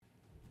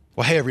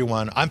Well, hey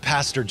everyone, I'm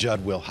Pastor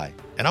Judd Wilhite,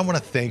 and I want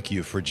to thank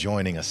you for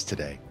joining us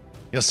today.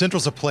 You know,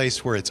 Central's a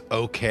place where it's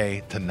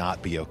okay to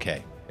not be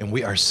okay, and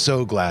we are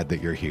so glad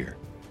that you're here.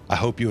 I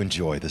hope you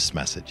enjoy this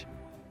message.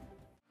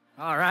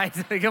 All right,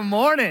 good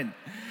morning.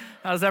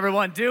 How's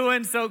everyone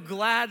doing? So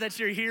glad that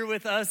you're here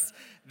with us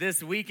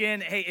this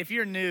weekend. Hey, if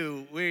you're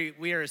new,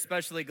 we are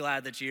especially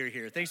glad that you're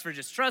here. Thanks for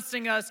just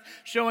trusting us,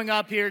 showing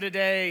up here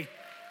today.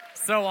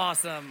 So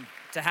awesome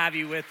to have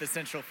you with the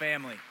Central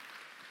family.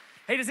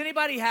 Hey, does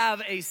anybody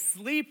have a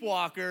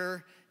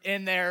sleepwalker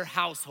in their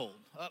household?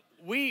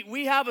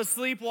 We have a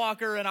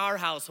sleepwalker in our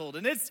household,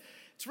 and it's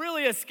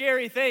really a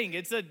scary thing.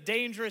 It's a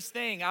dangerous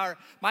thing.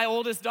 My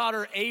oldest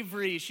daughter,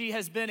 Avery, she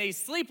has been a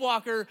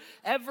sleepwalker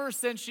ever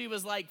since she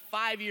was like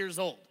 5 years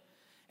old.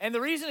 And the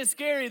reason it's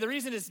scary, the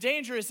reason it's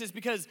dangerous is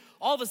because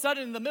all of a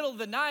sudden in the middle of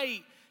the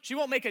night, she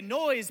won't make a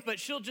noise, but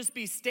she'll just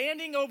be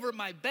standing over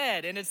my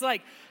bed. And it's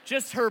like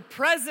just her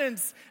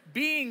presence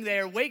being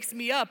there wakes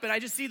me up. And I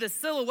just see the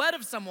silhouette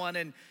of someone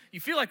and you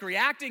feel like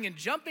reacting and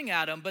jumping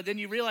at them, but then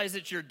you realize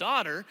it's your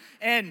daughter.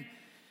 And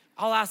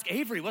I'll ask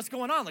Avery, what's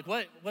going on? Like,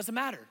 what's the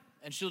matter?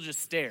 And she'll just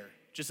stare,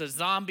 just a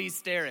zombie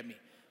stare at me.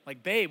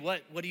 Like, babe,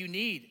 what do you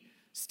need?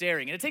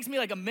 Staring. And it takes me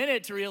like a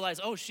minute to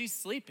realize, oh, she's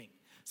sleeping.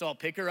 So I'll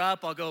pick her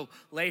up, I'll go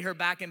lay her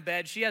back in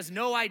bed. She has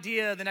no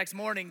idea the next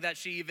morning that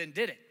she even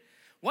did it.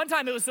 One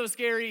time it was so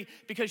scary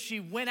because she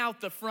went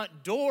out the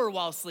front door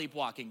while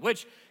sleepwalking,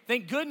 which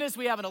thank goodness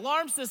we have an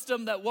alarm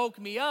system that woke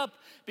me up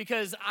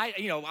because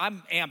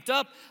I'm amped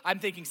up. I'm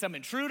thinking some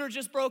intruder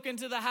just broke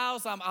into the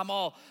house.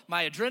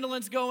 My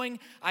adrenaline's going.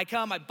 I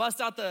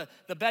bust out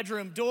the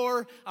bedroom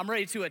door. I'm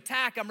ready to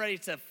attack. I'm ready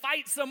to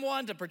fight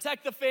someone to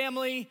protect the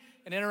family.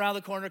 And then around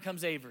the corner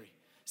comes Avery.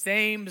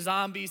 Same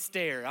zombie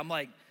stare. I'm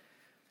like,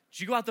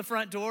 did you go out the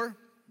front door?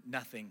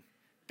 Nothing.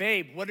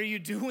 Babe, what are you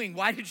doing?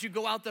 Why did you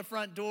go out the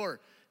front door?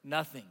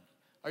 Nothing.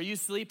 Are you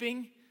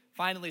sleeping?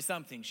 Finally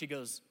something. She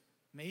goes,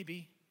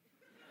 maybe.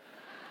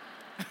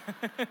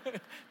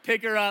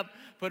 Pick her up,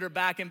 put her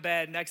back in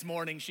bed. Next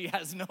morning, she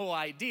has no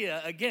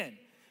idea again.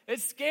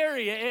 It's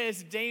scary.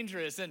 It's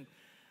dangerous. And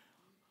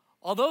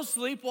although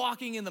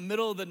sleepwalking in the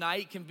middle of the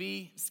night can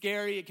be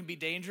scary, it can be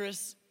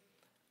dangerous,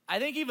 I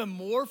think even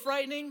more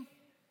frightening,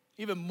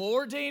 even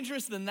more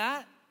dangerous than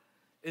that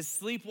is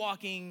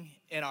sleepwalking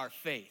in our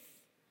faith.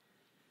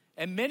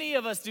 And many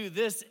of us do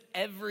this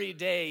every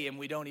day and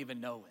we don't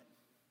even know it.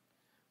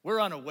 We're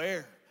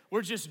unaware.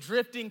 We're just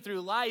drifting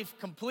through life,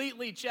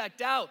 completely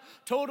checked out,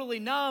 totally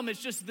numb.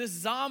 It's just this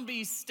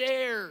zombie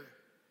stare.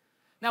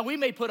 Now, we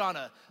may put on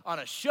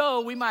a show.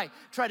 We might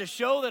try to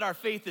show that our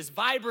faith is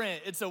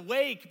vibrant, it's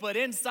awake, but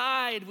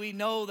inside we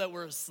know that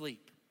we're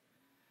asleep.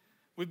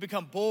 We've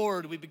become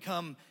bored. We've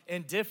become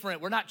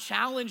indifferent. We're not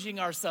challenging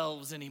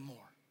ourselves anymore.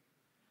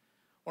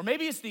 Or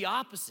maybe it's the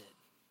opposite.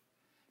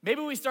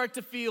 Maybe we start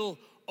to feel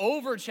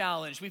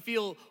over-challenged, we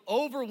feel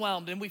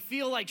overwhelmed, and we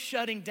feel like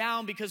shutting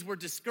down because we're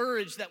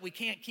discouraged that we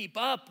can't keep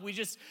up. We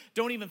just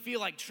don't even feel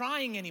like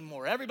trying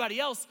anymore. Everybody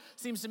else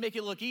seems to make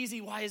it look easy.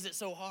 Why is it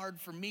so hard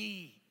for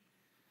me?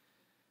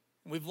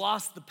 We've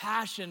lost the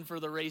passion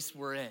for the race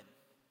we're in.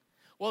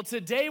 Well,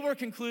 today we're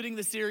concluding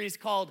the series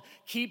called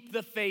Keep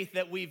the Faith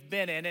that we've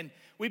been in, and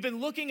we've been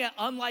looking at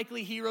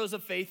unlikely heroes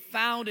of faith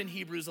found in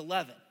Hebrews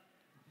 11.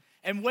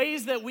 And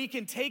ways that we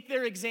can take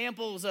their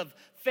examples of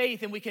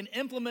faith and we can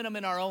implement them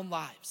in our own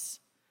lives.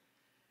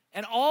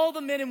 And all the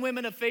men and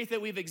women of faith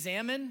that we've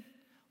examined,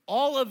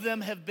 all of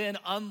them have been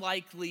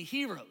unlikely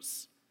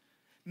heroes.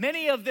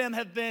 Many of them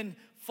have been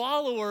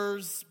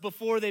followers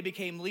before they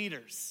became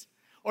leaders,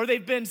 or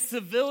they've been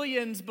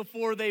civilians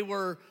before they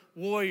were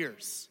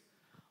warriors.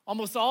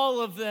 Almost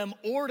all of them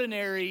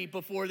ordinary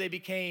before they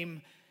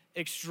became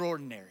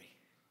extraordinary.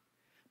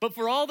 But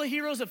for all the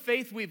heroes of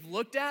faith we've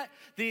looked at,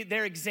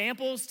 their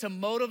examples to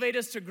motivate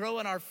us to grow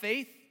in our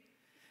faith,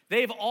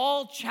 they've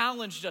all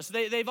challenged us.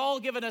 They've all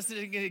given us an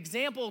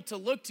example to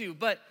look to.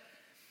 But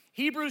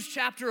Hebrews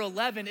chapter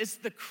 11 is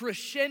the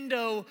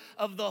crescendo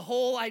of the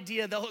whole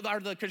idea.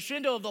 The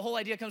crescendo of the whole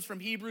idea comes from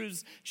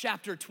Hebrews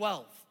chapter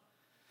 12.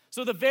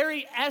 So the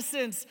very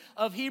essence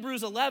of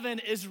Hebrews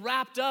 11 is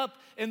wrapped up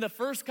in the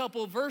first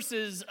couple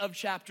verses of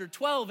chapter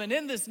 12. And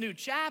in this new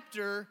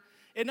chapter,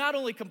 it not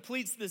only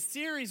completes the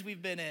series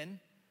we've been in,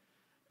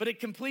 but it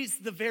completes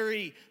the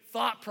very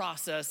thought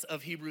process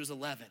of Hebrews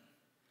 11.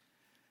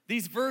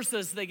 These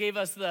verses, they gave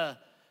us the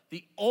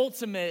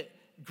ultimate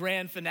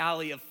grand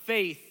finale of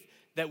faith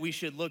that we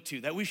should look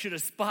to, that we should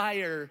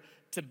aspire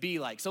to be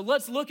like. So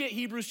let's look at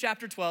Hebrews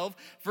chapter 12,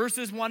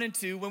 verses 1 and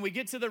 2. When we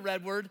get to the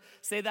red word,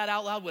 say that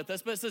out loud with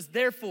us. But it says,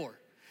 therefore,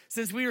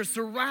 since we are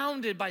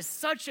surrounded by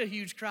such a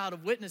huge crowd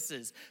of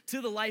witnesses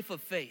to the life of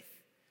faith,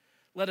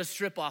 let us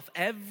strip off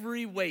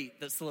every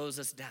weight that slows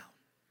us down,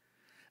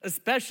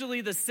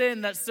 especially the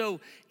sin that so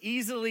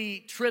easily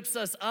trips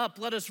us up.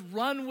 Let us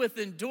run with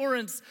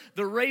endurance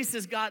the race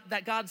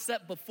that God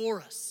set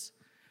before us.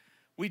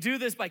 We do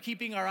this by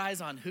keeping our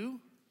eyes on who?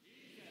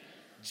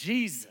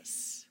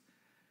 Jesus.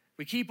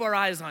 We keep our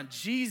eyes on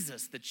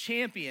Jesus, the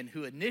champion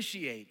who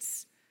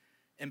initiates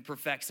and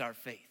perfects our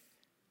faith.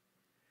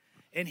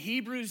 In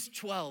Hebrews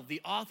 12,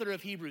 the author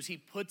of Hebrews, he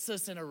puts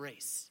us in a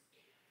race.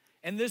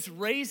 And this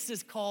race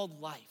is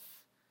called life.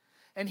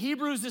 And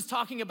Hebrews is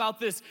talking about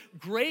this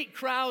great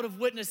crowd of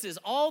witnesses,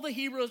 all the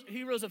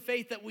heroes of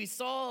faith that we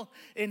saw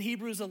in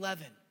Hebrews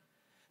 11,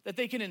 that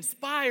they can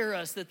inspire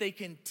us, that they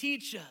can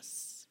teach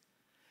us.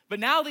 But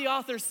now the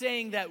author's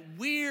saying that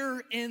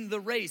we're in the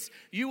race.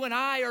 You and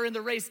I are in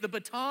the race. The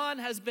baton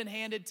has been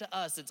handed to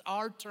us. It's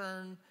our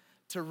turn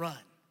to run.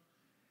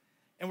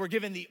 And we're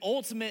given the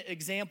ultimate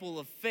example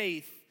of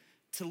faith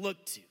to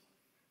look to.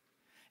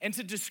 And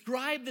to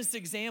describe this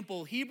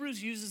example,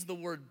 Hebrews uses the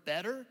word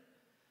better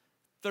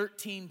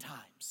 13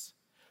 times.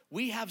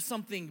 We have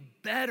something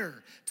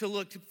better to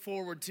look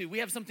forward to. We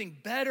have something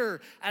better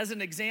as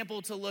an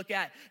example to look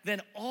at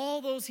than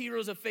all those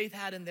heroes of faith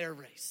had in their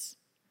race.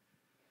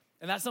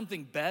 And that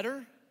something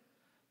better,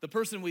 the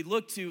person we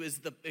look to is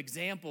the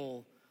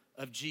example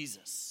of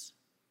Jesus.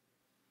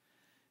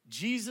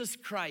 Jesus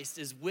Christ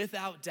is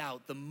without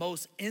doubt the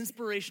most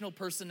inspirational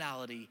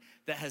personality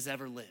that has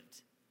ever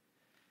lived.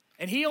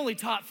 And he only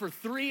taught for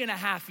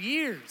 3.5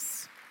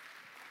 years.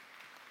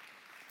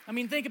 I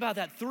mean, think about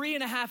that,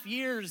 3.5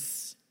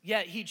 years,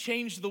 yet he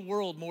changed the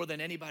world more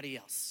than anybody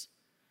else.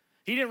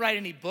 He didn't write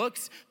any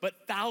books,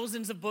 but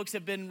thousands of books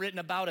have been written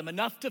about him,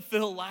 enough to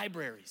fill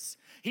libraries.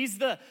 He's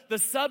the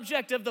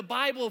subject of the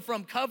Bible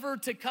from cover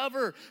to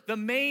cover, the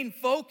main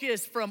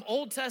focus from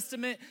Old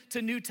Testament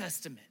to New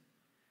Testament.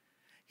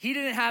 He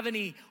didn't have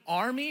any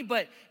army,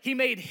 but he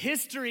made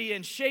history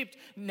and shaped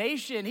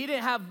nation. He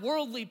didn't have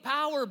worldly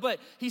power, but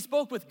he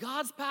spoke with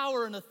God's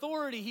power and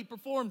authority. He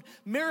performed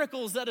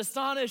miracles that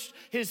astonished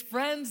his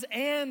friends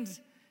and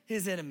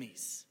his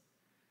enemies.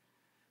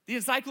 The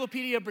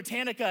Encyclopedia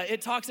Britannica,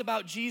 it talks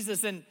about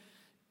Jesus, and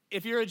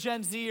if you're a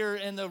Gen Zer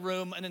in the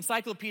room, an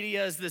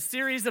encyclopedia is the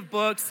series of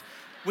books.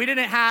 We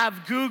didn't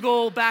have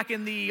Google back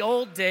in the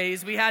old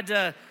days. We had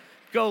to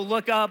go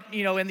look up,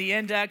 in the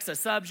index, a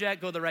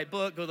subject, go to the right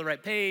book, go to the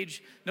right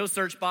page, no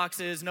search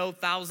boxes, no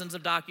thousands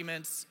of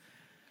documents.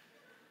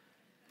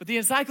 But the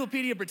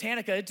Encyclopedia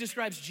Britannica, it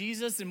describes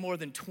Jesus in more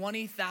than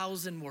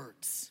 20,000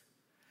 words.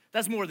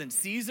 That's more than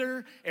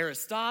Caesar,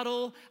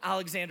 Aristotle,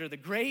 Alexander the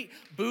Great,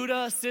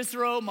 Buddha,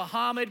 Cicero,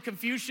 Muhammad,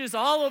 Confucius,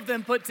 all of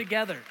them put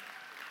together.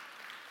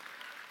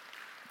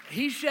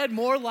 He shed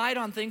more light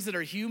on things that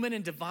are human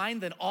and divine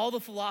than all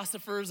the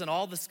philosophers and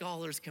all the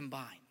scholars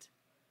combined.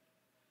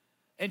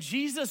 And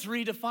Jesus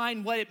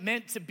redefined what it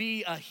meant to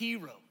be a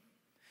hero.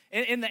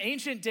 In the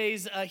ancient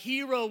days, a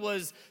hero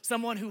was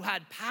someone who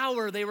had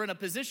power. They were in a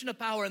position of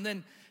power, and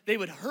then they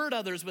would hurt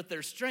others with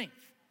their strength.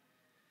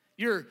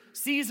 Your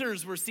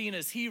Caesars were seen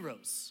as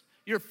heroes.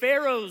 Your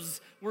pharaohs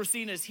were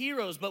seen as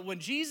heroes. But when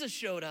Jesus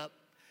showed up,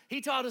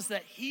 he taught us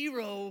that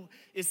hero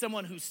is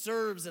someone who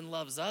serves and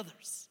loves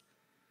others.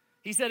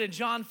 He said in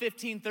John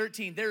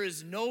 15:13, there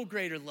is no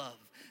greater love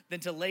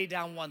than to lay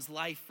down one's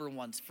life for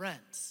one's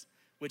friends,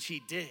 which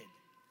he did.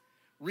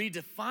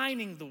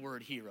 Redefining the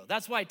word hero.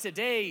 That's why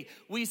today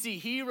we see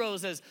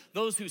heroes as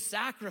those who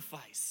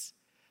sacrifice,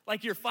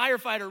 like your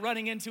firefighter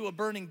running into a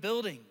burning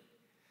building,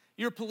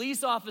 your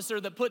police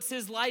officer that puts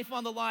his life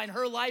on the line,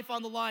 her life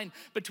on the line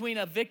between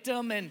a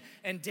victim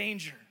and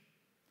danger,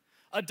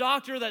 a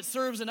doctor that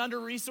serves an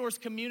under-resourced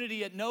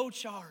community at no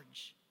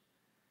charge.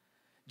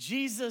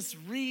 Jesus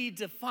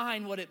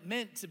redefined what it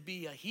meant to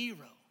be a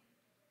hero.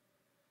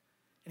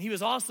 And he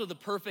was also the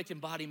perfect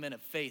embodiment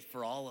of faith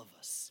for all of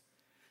us.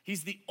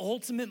 He's the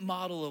ultimate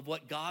model of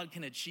what God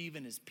can achieve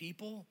in his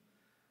people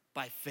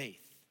by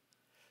faith.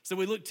 So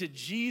we look to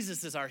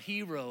Jesus as our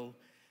hero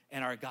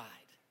and our guide.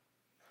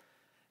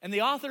 And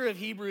the author of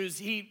Hebrews,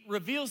 he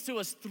reveals to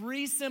us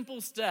 3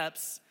 simple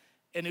steps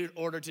in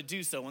order to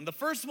do so. And the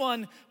first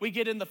one we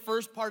get in the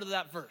first part of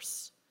that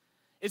verse.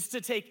 It's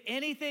to take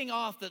anything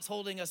off that's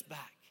holding us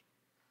back,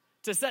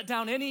 to set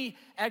down any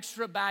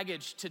extra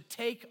baggage, to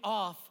take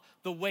off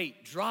the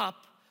weight, drop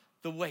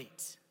the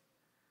weight.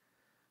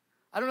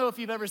 I don't know if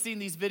you've ever seen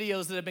these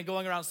videos that have been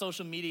going around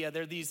social media.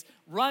 They're these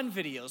run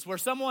videos where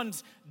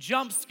someone's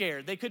jump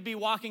scared. They could be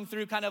walking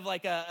through kind of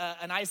like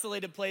an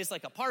isolated place,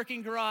 like a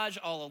parking garage,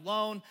 all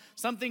alone.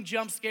 Something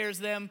jump scares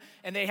them,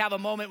 and they have a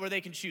moment where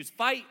they can choose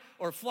fight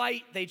or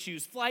flight. They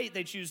choose flight,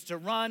 they choose to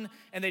run,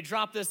 and they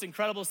drop this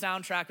incredible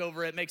soundtrack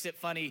over it. Makes it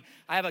funny.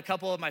 I have a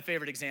couple of my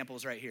favorite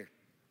examples right here.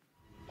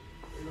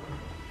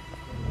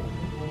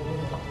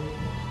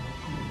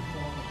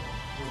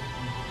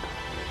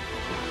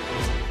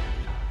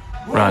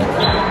 Run.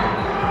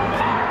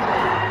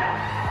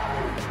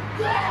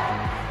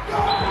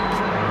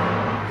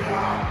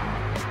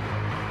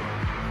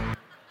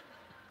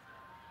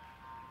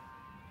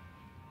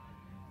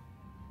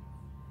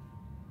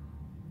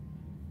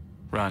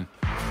 Run.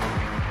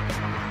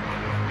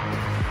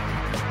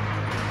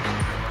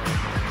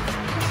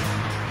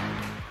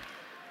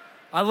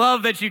 I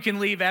love that you can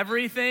leave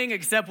everything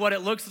except what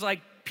it looks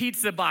like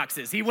pizza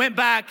boxes. He went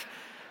back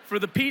for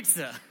the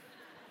pizza.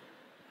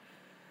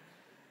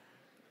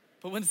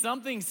 But when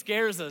something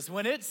scares us,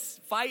 when it's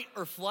fight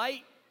or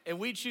flight, and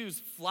we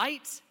choose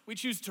flight, we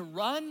choose to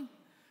run,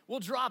 we'll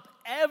drop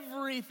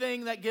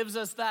everything that gives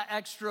us that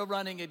extra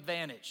running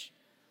advantage.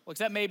 Well,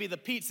 except maybe the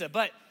pizza,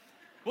 but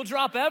we'll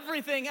drop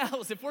everything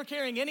else. If we're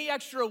carrying any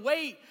extra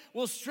weight,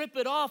 we'll strip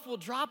it off, we'll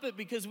drop it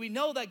because we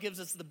know that gives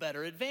us the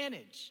better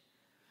advantage.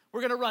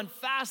 We're gonna run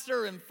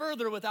faster and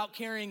further without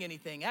carrying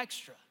anything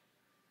extra.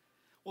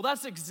 Well,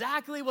 that's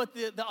exactly what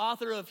the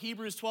author of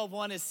Hebrews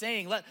 12:1 is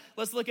saying.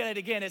 Let's look at it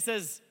again. It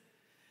says,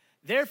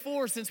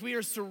 therefore, since we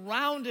are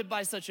surrounded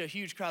by such a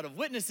huge crowd of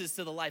witnesses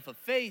to the life of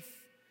faith,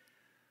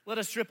 let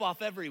us strip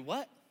off every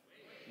what?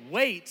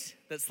 Weight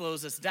that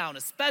slows us down,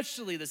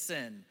 especially the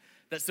sin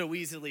that so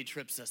easily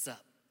trips us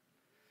up.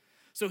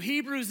 So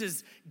Hebrews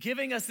is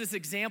giving us this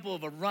example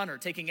of a runner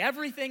taking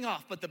everything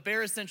off but the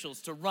bare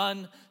essentials to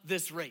run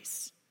this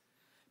race.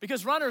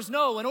 Because runners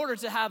know in order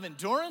to have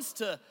endurance,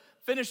 to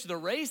finish the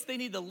race, they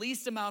need the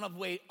least amount of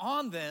weight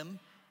on them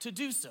to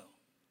do so.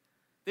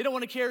 They don't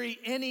want to carry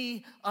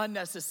any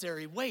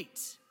unnecessary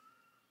weight.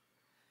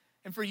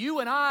 And for you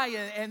and I,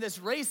 and this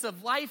race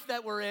of life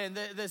that we're in,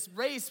 this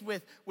race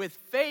with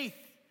faith,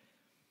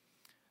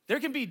 there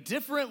can be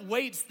different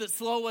weights that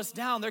slow us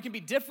down. There can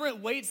be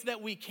different weights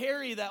that we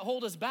carry that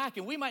hold us back,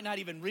 and we might not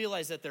even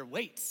realize that they're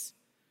weights.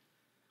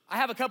 I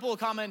have a couple of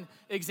common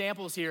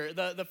examples here.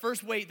 The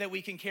first weight that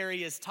we can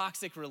carry is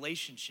toxic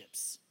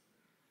relationships.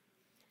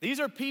 These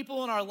are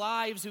people in our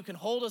lives who can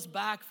hold us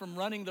back from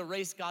running the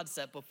race God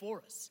set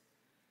before us.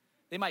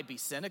 They might be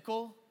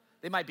cynical.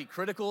 They might be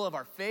critical of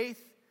our faith.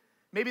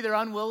 Maybe they're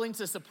unwilling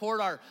to support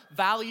our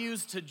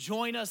values, to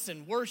join us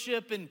in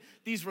worship. And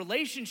these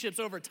relationships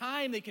over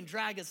time, they can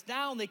drag us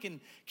down. They can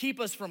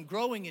keep us from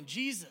growing in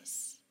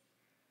Jesus.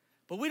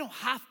 But we don't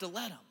have to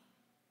let them.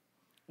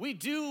 We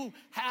do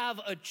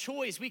have a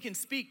choice. We can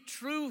speak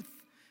truth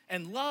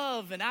and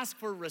love and ask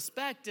for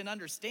respect and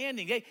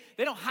understanding.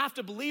 They don't have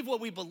to believe what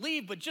we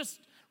believe, but just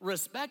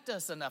respect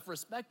us enough,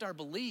 respect our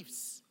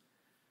beliefs.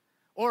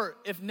 Or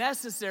if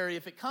necessary,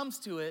 if it comes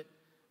to it,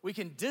 we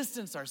can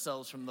distance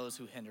ourselves from those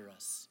who hinder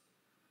us.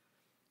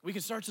 We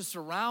can start to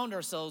surround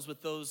ourselves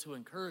with those who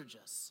encourage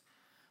us.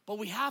 But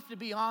we have to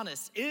be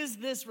honest. Is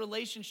this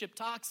relationship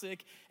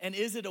toxic, and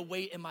is it a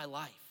weight in my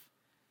life?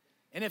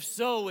 And if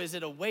so, is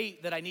it a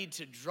weight that I need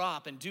to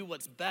drop and do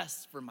what's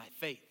best for my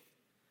faith?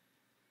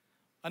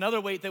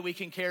 Another weight that we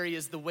can carry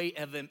is the weight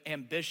of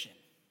ambition.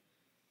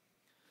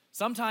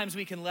 Sometimes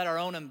we can let our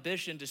own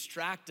ambition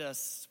distract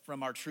us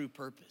from our true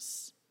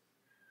purpose.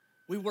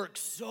 We work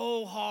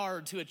so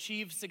hard to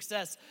achieve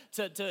success,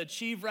 to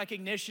achieve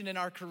recognition in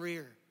our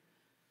career.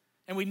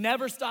 And we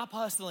never stop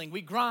hustling.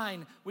 We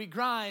grind,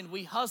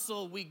 we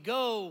hustle, we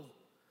go.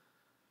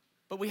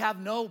 But we have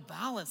no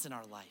balance in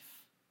our life.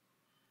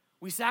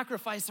 We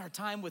sacrifice our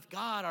time with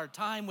God, our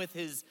time with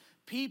His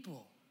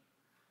people.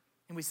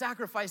 And we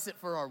sacrifice it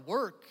for our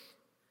work.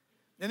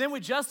 And then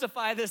we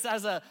justify this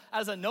as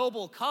a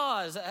noble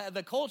cause.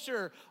 The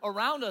culture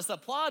around us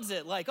applauds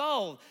it like,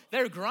 oh,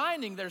 they're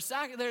grinding, they're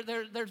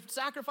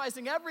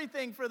sacrificing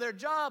everything for their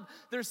job,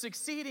 they're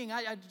succeeding.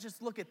 I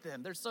just look at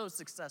them, they're so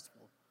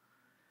successful.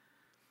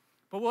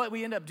 But what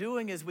we end up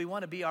doing is we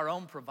want to be our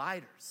own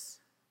providers.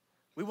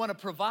 We want to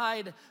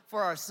provide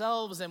for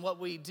ourselves, and what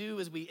we do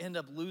is we end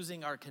up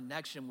losing our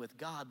connection with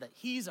God, that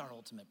He's our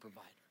ultimate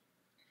provider.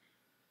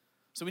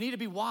 So we need to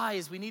be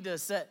wise. We need to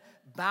set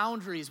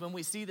boundaries when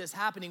we see this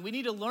happening. We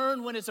need to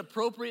learn when it's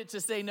appropriate to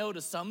say no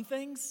to some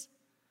things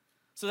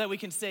so that we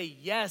can say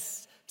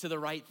yes to the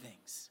right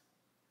things.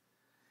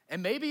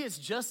 And maybe it's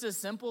just as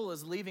simple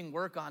as leaving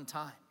work on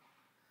time,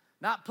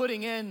 not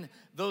putting in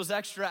those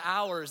extra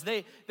hours.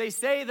 They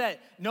say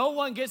that no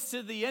one gets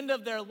to the end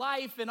of their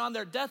life and on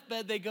their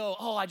deathbed they go,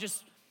 oh,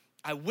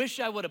 I wish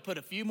I would have put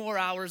a few more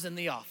hours in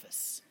the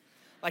office.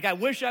 Like, I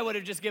wish I would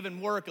have just given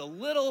work a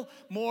little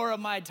more of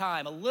my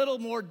time, a little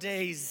more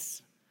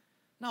days.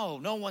 No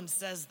one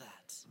says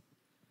that.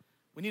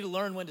 We need to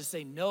learn when to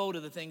say no to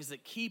the things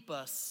that keep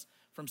us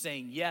from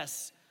saying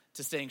yes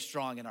to staying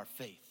strong in our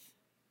faith.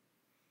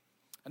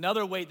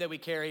 Another weight that we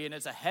carry, and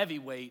it's a heavy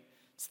weight,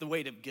 it's the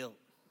weight of guilt.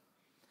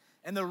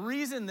 And the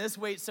reason this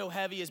weight's so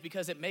heavy is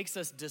because it makes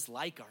us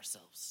dislike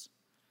ourselves.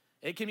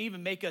 It can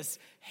even make us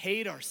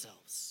hate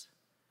ourselves.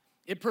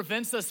 It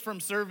prevents us from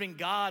serving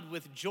God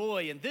with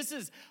joy. And this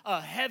is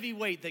a heavy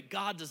weight that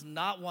God does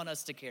not want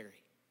us to carry.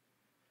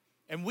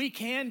 And we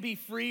can be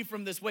free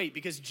from this weight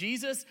because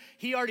Jesus,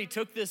 He already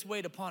took this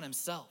weight upon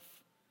Himself.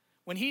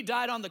 When He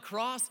died on the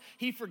cross,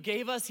 He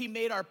forgave us. He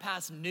made our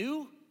past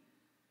new.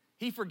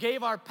 He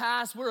forgave our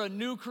past. We're a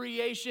new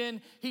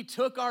creation. He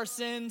took our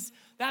sins.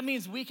 That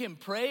means we can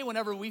pray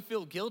whenever we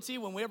feel guilty,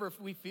 whenever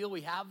we feel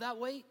we have that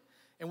weight,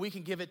 and we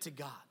can give it to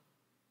God.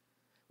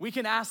 We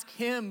can ask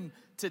Him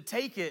to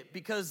take it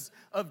because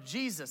of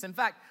Jesus. In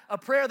fact, a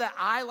prayer that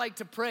I like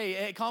to pray,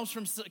 it comes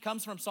from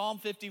Psalm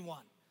 51,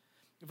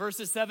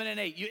 verses 7 and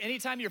 8.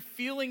 Anytime you're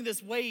feeling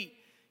this weight,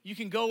 you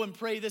can go and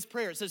pray this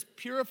prayer. It says,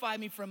 purify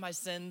me from my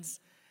sins,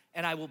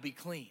 and I will be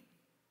clean.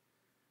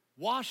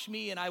 Wash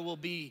me, and I will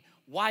be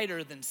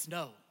whiter than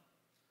snow.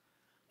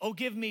 Oh,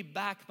 give me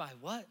back my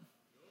what?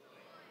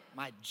 Joy.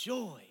 My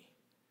joy.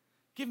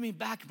 Give me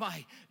back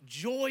my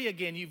joy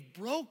again. You've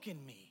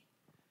broken me.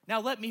 Now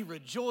let me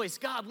rejoice.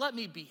 God, let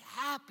me be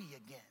happy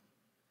again.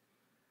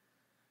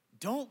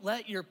 Don't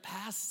let your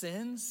past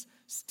sins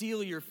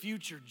steal your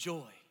future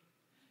joy.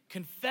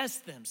 Confess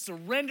them,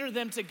 surrender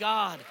them to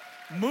God,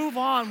 move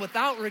on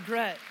without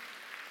regret,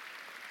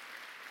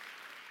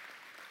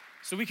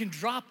 so we can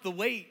drop the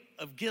weight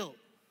of guilt.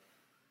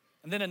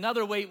 And then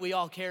another weight we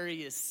all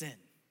carry is sin.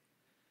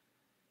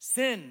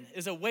 Sin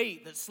is a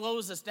weight that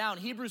slows us down.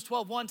 Hebrews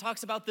 12:1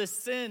 talks about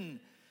this sin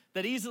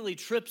that easily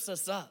trips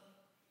us up.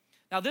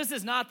 Now, this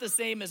is not the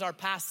same as our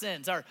past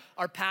sins,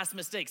 our past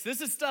mistakes.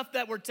 This is stuff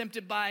that we're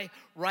tempted by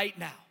right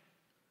now.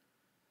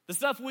 The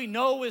stuff we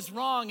know is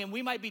wrong and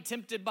we might be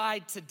tempted by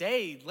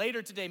today,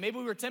 later today. Maybe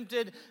we were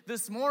tempted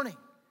this morning.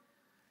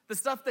 The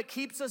stuff that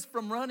keeps us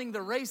from running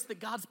the race that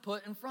God's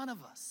put in front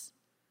of us.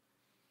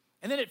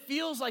 And then it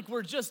feels like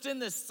we're just in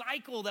this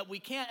cycle that we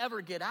can't ever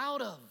get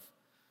out of.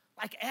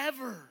 Like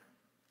ever.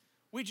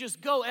 We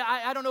just go.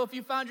 I don't know if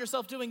you found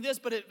yourself doing this,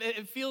 but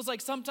it feels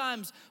like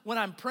sometimes when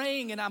I'm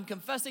praying and I'm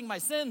confessing my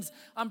sins,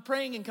 I'm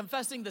praying and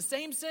confessing the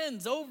same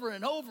sins over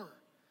and over.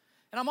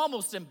 And I'm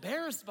almost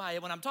embarrassed by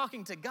it when I'm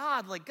talking to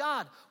God, like,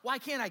 God, why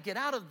can't I get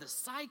out of this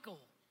cycle?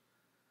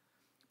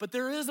 But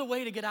there is a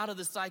way to get out of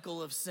the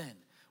cycle of sin.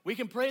 We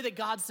can pray that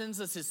God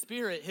sends us his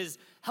Spirit, his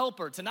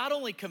helper, to not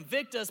only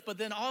convict us, but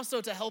then also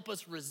to help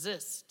us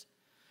resist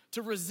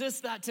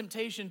that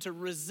temptation, to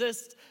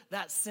resist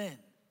that sin.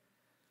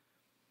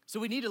 So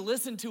we need to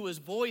listen to his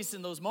voice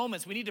in those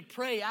moments. We need to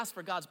pray, ask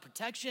for God's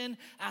protection,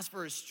 ask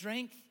for his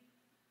strength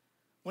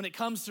when it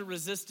comes to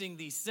resisting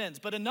these sins.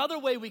 But another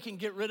way we can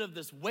get rid of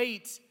this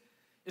weight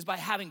is by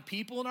having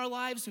people in our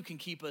lives who can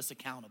keep us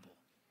accountable.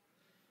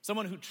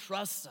 Someone who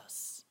trusts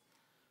us,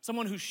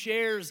 someone who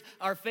shares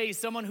our faith,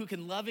 someone who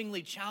can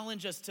lovingly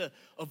challenge us to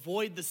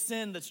avoid the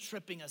sin that's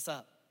tripping us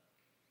up.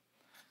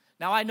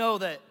 Now, I know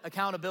that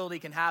accountability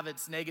can have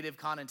its negative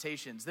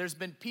connotations. There's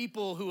been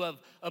people who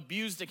have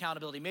abused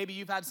accountability. Maybe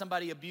you've had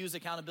somebody abuse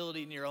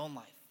accountability in your own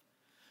life.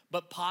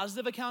 But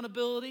positive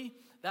accountability,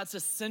 that's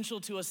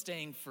essential to us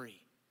staying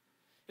free.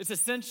 It's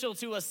essential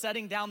to us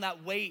setting down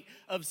that weight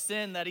of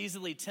sin that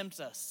easily tempts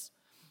us.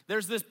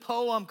 There's this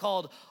poem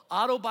called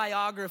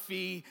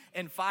Autobiography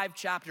in 5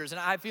 chapters,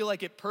 and I feel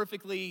like it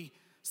perfectly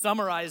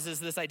summarizes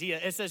this idea.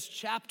 It says,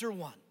 chapter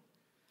 1,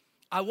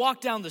 I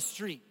walk down the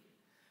street.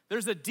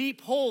 There's a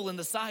deep hole in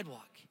the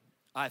sidewalk.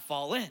 I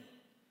fall in.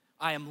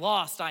 I am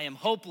lost. I am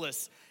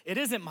hopeless. It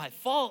isn't my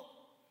fault.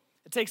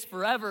 It takes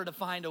forever to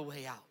find a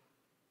way out.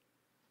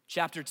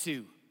 Chapter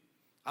 2,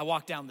 I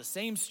walk down the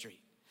same street.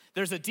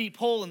 There's a deep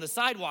hole in the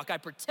sidewalk. I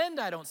pretend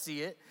I don't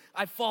see it.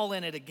 I fall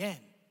in it again.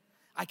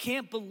 I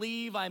can't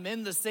believe I'm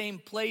in the same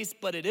place,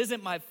 but it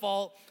isn't my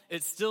fault.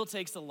 It still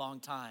takes a long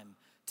time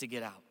to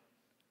get out.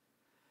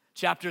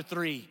 Chapter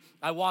 3,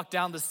 I walk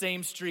down the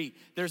same street.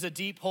 There's a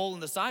deep hole in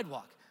the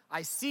sidewalk.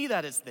 I see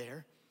that it's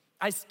there.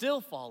 I still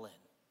fall in.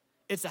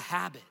 It's a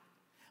habit.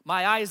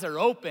 My eyes are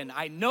open.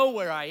 I know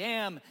where I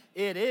am.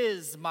 It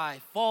is my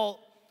fault.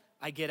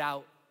 I get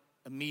out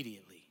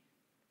immediately.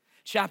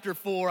 Chapter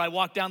 4, I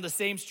walk down the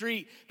same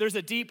street. There's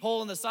a deep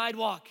hole in the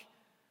sidewalk.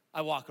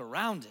 I walk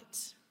around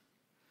it.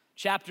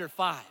 Chapter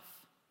 5,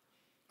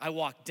 I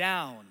walk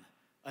down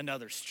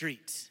another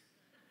street.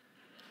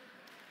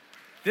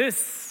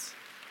 This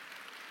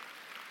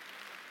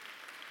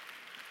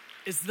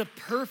is the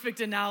perfect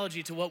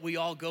analogy to what we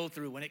all go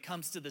through when it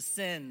comes to the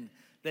sin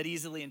that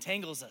easily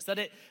entangles us. That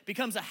it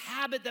becomes a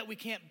habit that we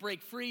can't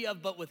break free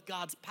of, but with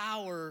God's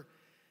power,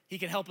 he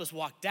can help us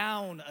walk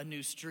down a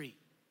new street.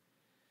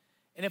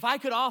 And if I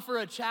could offer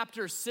a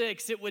chapter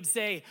 6, it would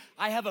say,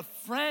 I have a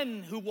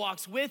friend who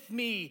walks with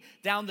me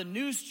down the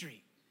new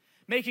street,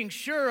 making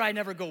sure I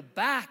never go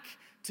back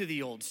to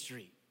the old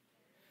street.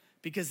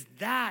 Because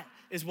that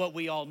is what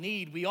we all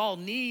need. We all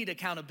need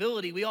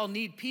accountability. We all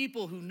need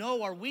people who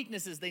know our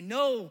weaknesses. They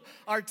know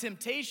our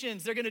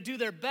temptations. They're going to do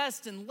their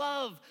best in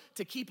love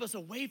to keep us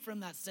away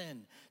from that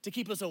sin, to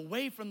keep us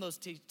away from those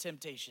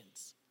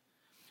temptations.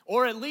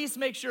 Or at least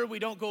make sure we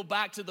don't go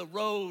back to the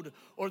road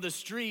or the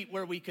street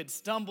where we could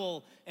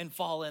stumble and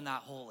fall in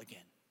that hole again.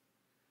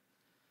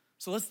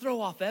 So let's throw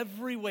off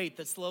every weight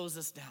that slows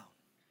us down,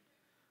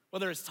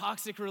 whether it's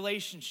toxic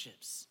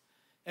relationships,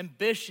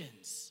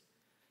 ambitions,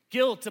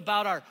 guilt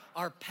about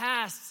our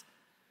past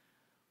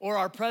or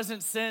our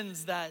present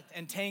sins that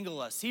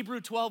entangle us.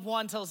 Hebrews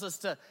 12:1 tells us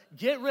to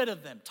get rid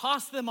of them,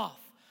 toss them off,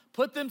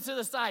 put them to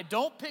the side,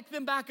 don't pick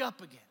them back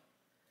up again.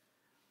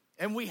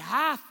 And we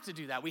have to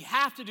do that. We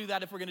have to do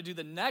that if we're going to do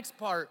the next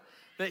part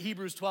that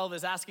Hebrews 12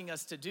 is asking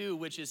us to do,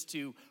 which is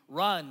to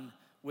run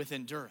with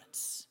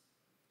endurance.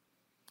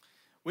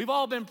 We've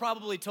all been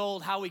probably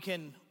told how we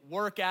can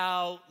work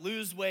out,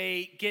 lose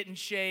weight, get in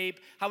shape,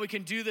 how we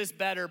can do this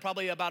better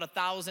probably about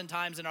 1,000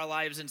 times in our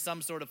lives in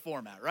some sort of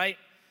format, right?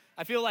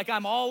 I feel like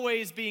I'm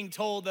always being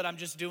told that I'm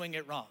just doing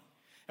it wrong.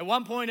 At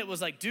one point it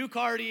was like do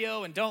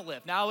cardio and don't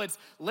lift. Now it's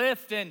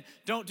lift and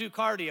don't do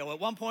cardio. At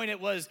one point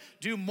it was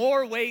do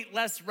more weight,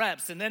 less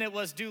reps. And then it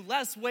was do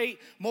less weight,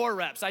 more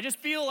reps. I just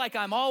feel like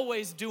I'm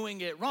always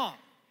doing it wrong.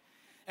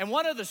 And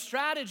one of the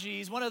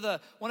strategies, one of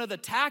the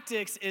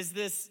tactics is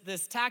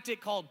this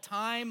tactic called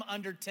time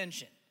under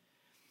tension,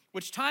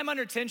 which time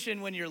under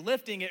tension when you're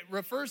lifting, it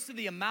refers to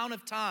the amount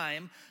of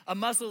time a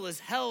muscle is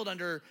held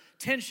under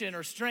tension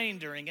or strain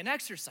during an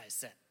exercise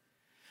set.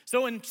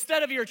 So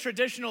instead of your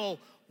traditional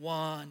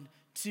 1,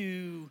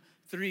 2,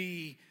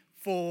 3,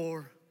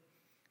 4,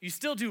 you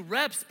still do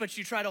reps, but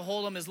you try to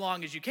hold them as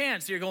long as you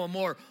can. So you're going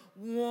more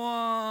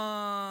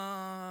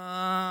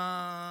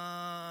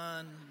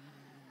 1,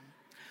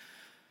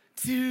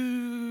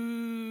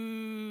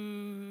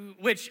 2,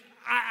 which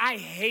I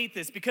hate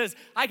this because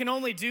I can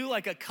only do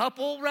like a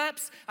couple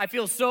reps. I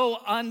feel so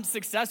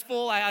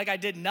unsuccessful, I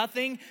did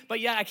nothing, but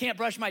yet I can't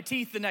brush my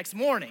teeth the next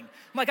morning.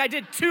 I'm like, I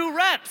did 2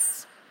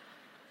 reps.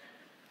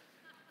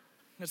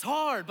 It's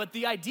hard, but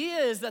the idea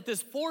is that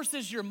this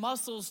forces your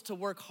muscles to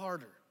work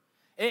harder.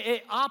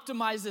 It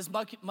optimizes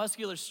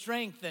muscular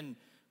strength and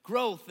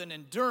growth and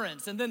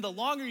endurance, and then the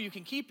longer you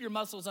can keep your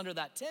muscles under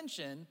that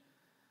tension,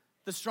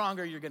 the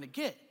stronger you're gonna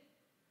get.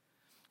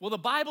 Well, the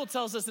Bible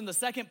tells us in the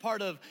second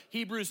part of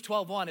Hebrews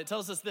 12:1, it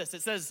tells us this.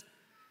 It says,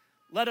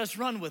 let us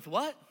run with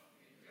what?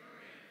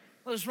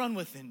 Endurance. Let us run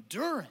with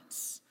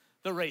endurance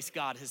the race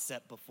God has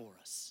set before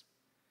us.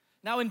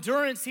 Now,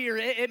 endurance here,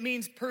 it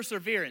means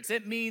perseverance.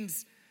 It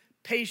means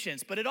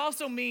patience, but it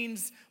also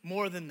means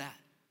more than that.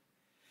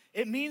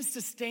 It means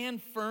to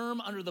stand firm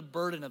under the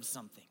burden of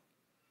something,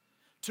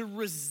 to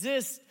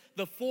resist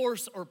the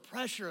force or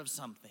pressure of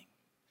something.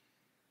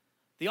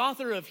 The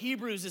author of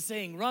Hebrews is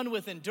saying, run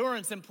with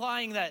endurance,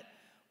 implying that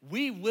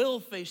we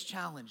will face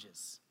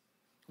challenges.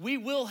 We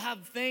will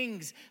have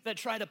things that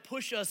try to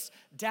push us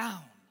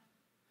down.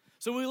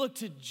 So we look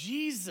to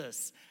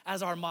Jesus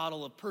as our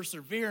model of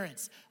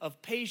perseverance,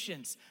 of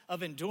patience,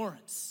 of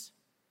endurance.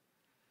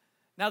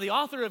 Now, the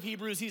author of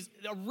Hebrews, he's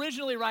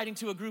originally writing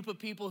to a group of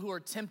people who are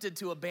tempted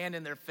to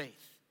abandon their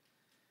faith.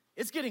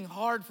 It's getting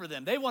hard for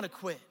them. They want to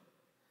quit.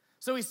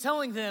 So he's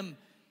telling them,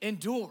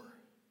 endure.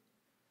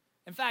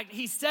 In fact,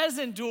 he says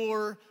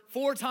endure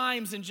 4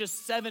 times in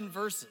just 7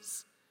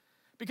 verses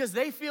because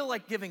they feel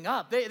like giving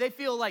up. They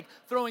feel like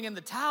throwing in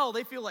the towel.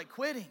 They feel like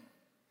quitting.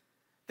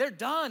 They're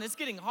done. It's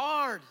getting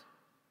hard.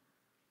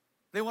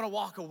 They want to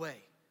walk away.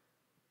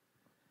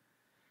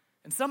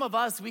 And some of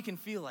us, we can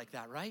feel like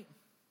that, right?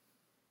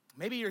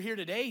 Maybe you're here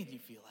today and you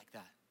feel like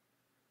that.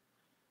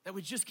 That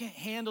we just can't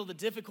handle the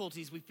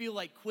difficulties. We feel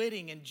like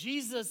quitting. And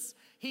Jesus,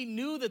 he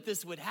knew that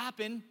this would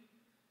happen.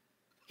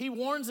 He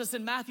warns us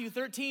in Matthew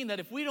 13 that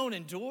if we don't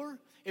endure,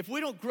 if we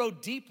don't grow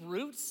deep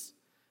roots,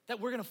 that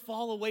we're gonna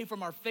fall away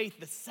from our faith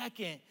the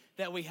second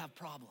that we have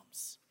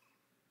problems.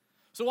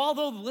 So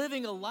although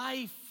living a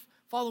life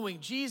following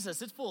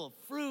Jesus, it's full of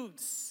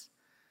fruits,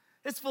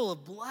 it's full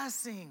of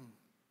blessing,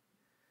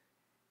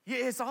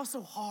 it's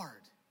also hard.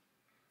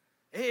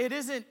 It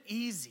isn't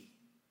easy.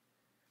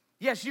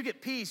 Yes, you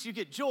get peace, you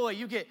get joy,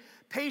 you get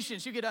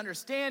patience, you get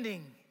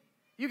understanding,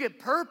 you get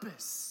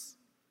purpose.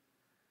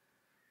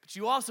 But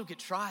you also get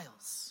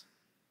trials.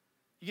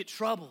 You get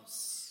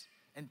troubles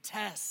and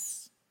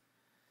tests.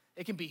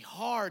 It can be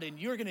hard, and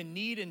you're gonna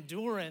need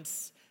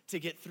endurance to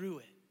get through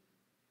it.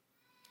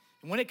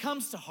 And when it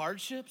comes to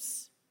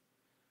hardships,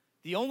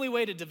 the only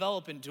way to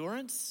develop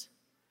endurance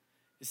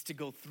is to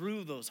go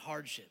through those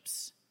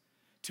hardships,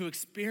 to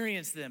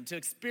experience them, to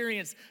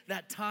experience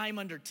that time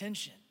under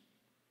tension.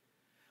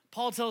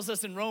 Paul tells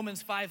us in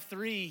Romans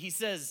 5:3, he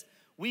says,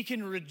 we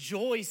can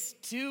rejoice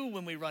too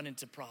when we run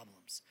into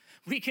problems.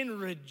 We can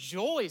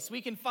rejoice.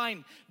 We can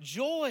find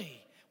joy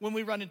when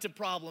we run into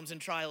problems and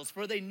trials,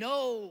 for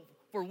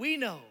we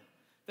know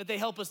that they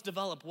help us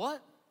develop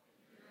what?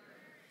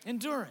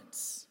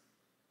 Endurance.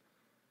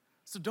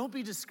 So don't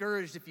be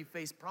discouraged if you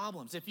face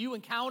problems. If you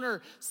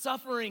encounter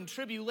suffering,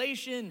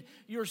 tribulation,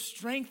 you're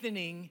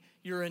strengthening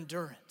your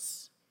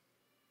endurance.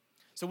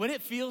 So when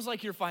it feels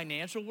like your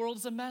financial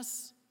world's a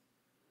mess,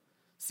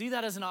 see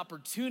that as an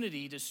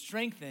opportunity to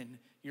strengthen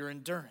your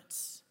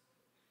endurance.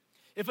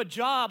 If a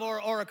job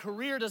or a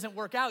career doesn't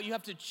work out, you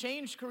have to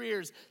change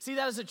careers. See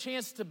that as a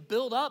chance to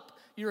build up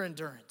your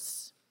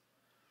endurance.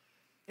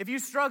 If you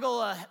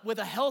struggle with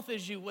a health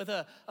issue, with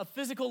a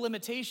physical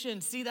limitation,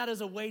 see that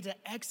as a way to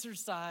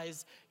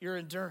exercise your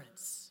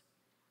endurance.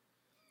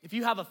 If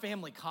you have a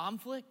family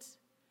conflict,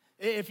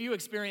 if you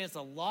experience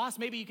a loss,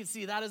 maybe you can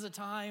see that as a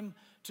time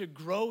to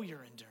grow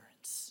your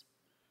endurance.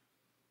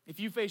 If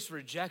you face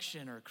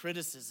rejection or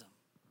criticism,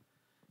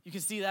 you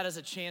can see that as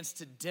a chance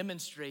to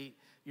demonstrate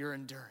your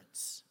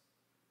endurance.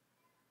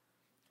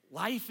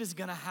 Life is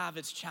gonna have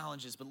its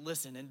challenges, but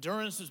listen,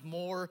 endurance is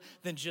more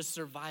than just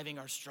surviving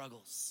our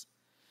struggles.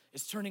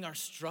 It's turning our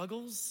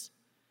struggles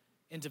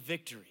into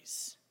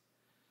victories.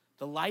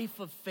 The life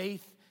of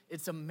faith,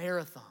 it's a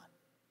marathon.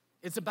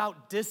 It's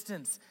about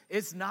distance.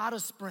 It's not a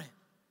sprint.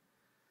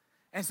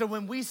 And so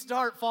when we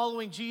start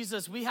following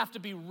Jesus, we have to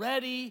be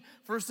ready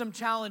for some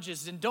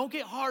challenges. And don't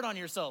get hard on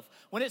yourself.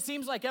 When it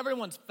seems like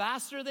everyone's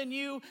faster than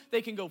you,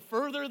 they can go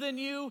further than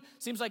you,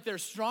 seems like they're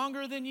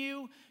stronger than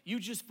you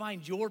just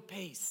find your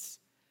pace.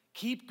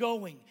 Keep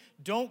going.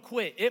 Don't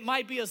quit. It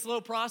might be a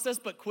slow process,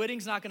 but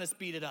quitting's not gonna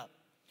speed it up.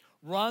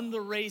 Run the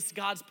race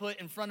God's put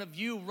in front of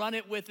you. Run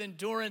it with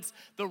endurance,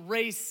 the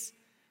race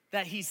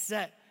that He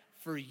set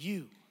for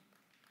you.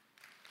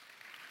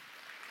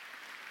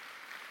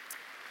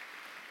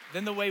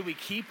 then the way we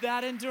keep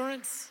that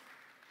endurance,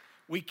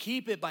 we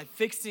keep it by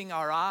fixing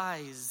our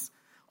eyes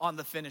on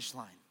the finish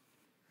line.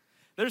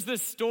 There's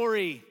this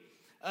story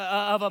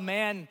of a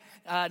man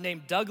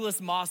named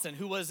Douglas Mawson,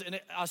 who was an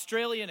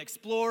Australian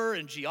explorer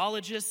and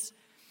geologist.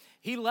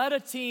 He led a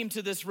team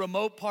to this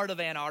remote part of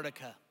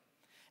Antarctica.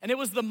 And it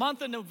was the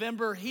month of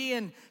November. He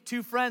and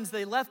two friends,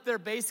 they left their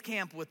base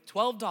camp with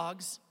 12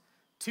 dogs,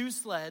 2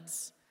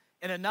 sleds,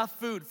 and enough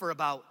food for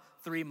about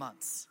 3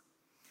 months.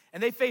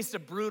 And they faced a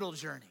brutal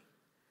journey.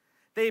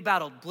 They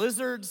battled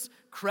blizzards,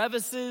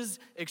 crevices,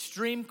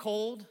 extreme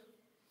cold,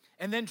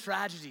 and then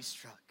tragedy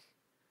struck.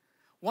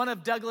 One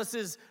of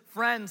Douglas's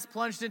friends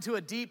plunged into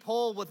a deep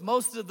hole with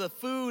most of the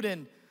food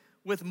and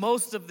with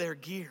most of their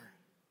gear.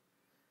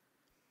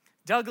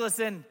 Douglas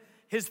and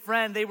his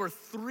friend, they were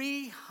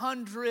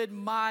 300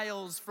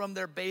 miles from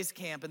their base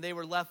camp, and they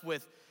were left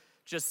with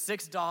just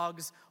 6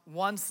 dogs,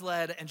 1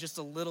 sled, and just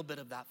a little bit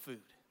of that food.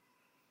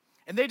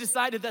 And they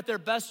decided that their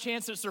best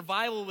chance of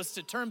survival was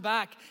to turn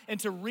back and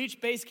to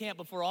reach base camp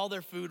before all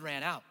their food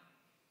ran out.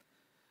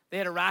 They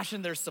had to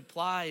ration their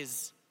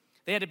supplies.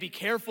 They had to be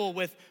careful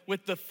with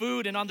the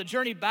food. And on the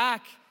journey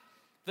back,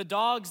 the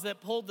dogs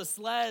that pulled the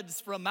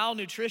sleds from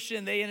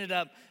malnutrition, they ended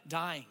up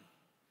dying.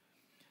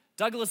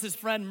 Douglas's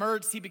friend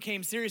Mertz, he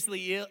became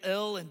seriously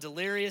ill and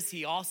delirious.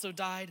 He also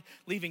died,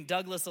 leaving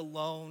Douglas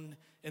alone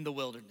in the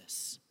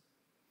wilderness.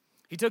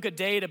 He took a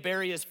day to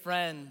bury his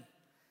friend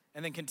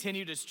and then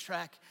continued his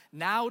trek,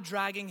 now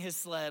dragging his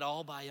sled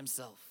all by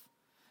himself.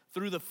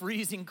 Through the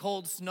freezing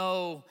cold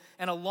snow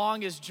and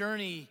along his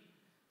journey,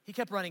 he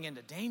kept running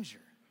into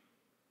danger.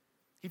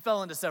 He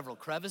fell into several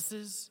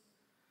crevices.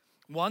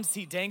 Once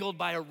he dangled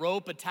by a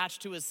rope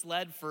attached to his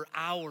sled for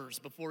hours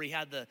before he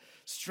had the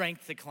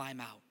strength to climb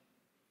out.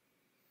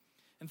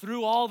 And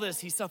through all this,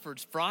 he suffered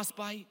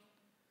frostbite,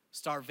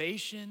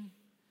 starvation,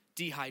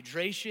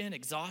 dehydration,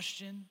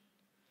 exhaustion.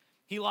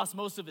 He lost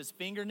most of his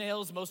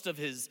fingernails, most of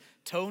his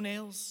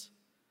toenails.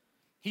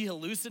 He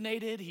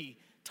hallucinated, he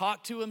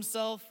talked to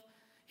himself.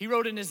 He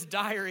wrote in his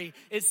diary,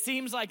 "It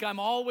seems like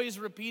I'm always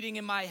repeating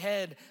in my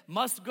head,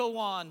 must go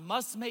on,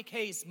 must make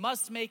haste,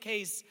 must make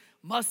haste,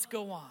 must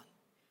go on."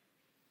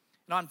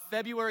 And on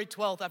February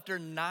 12th, after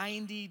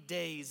 90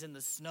 days in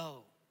the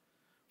snow,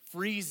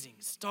 freezing,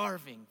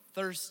 starving,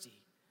 thirsty,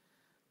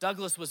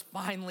 Douglas was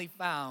finally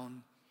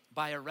found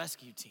by a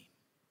rescue team.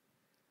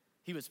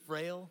 He was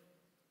frail,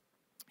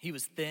 he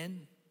was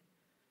thin,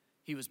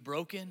 he was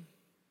broken,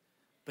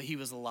 but he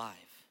was alive.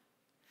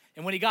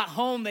 And when he got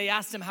home, they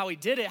asked him how he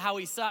did it, how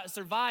he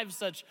survived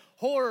such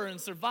horror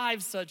and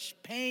survived such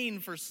pain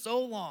for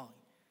so long.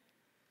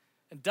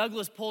 And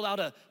Douglas pulled out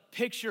a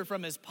picture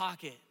from his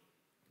pocket.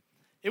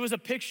 It was a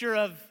picture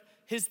of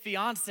his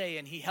fiance,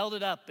 and he held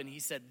it up and he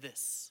said,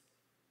 This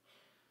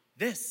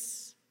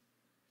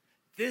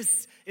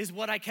is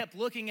what I kept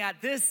looking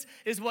at. This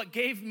is what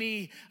gave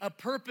me a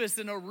purpose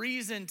and a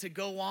reason to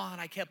go on.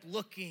 I kept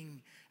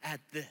looking at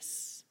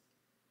this."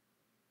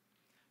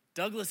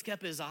 Douglas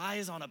kept his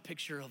eyes on a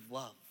picture of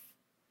love.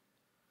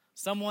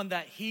 Someone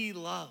that he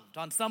loved,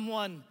 on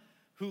someone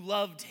who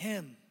loved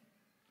him.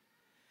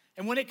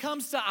 And when it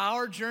comes to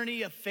our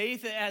journey of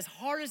faith, as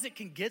hard as it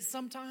can get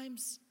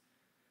sometimes,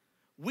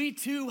 we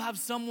too have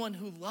someone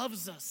who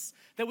loves us,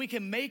 that we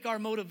can make our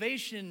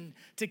motivation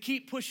to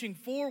keep pushing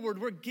forward.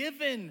 We're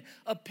given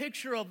a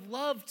picture of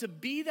love to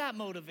be that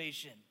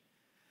motivation.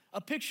 A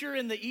picture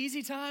in the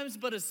easy times,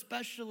 but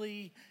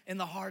especially in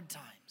the hard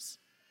times.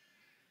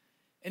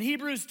 In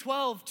Hebrews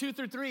 12,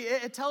 2-3,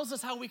 it tells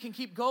us how we can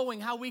keep going,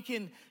 how we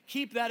can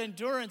keep that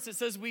endurance. It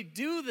says we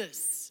do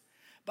this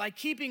by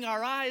keeping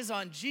our eyes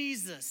on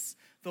Jesus,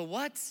 the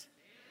what?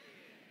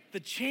 The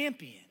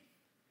champion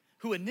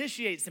who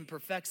initiates and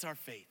perfects our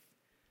faith.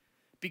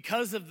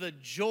 Because of the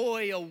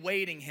joy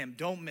awaiting him,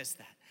 don't miss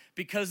that.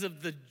 Because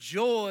of the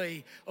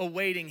joy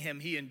awaiting him,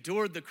 he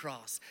endured the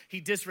cross. He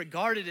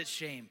disregarded its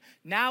shame.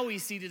 Now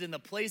he's seated in the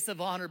place of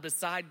honor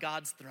beside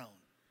God's throne.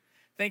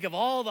 Think of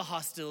all the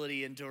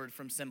hostility endured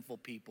from sinful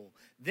people.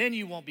 Then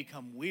you won't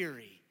become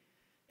weary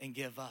and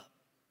give up.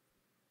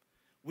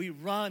 We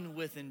run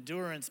with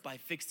endurance by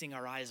fixing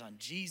our eyes on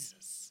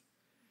Jesus.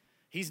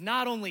 He's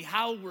not only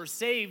how we're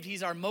saved,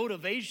 he's our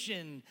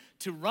motivation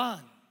to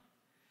run.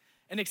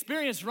 And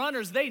experienced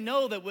runners, they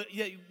know that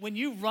when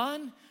you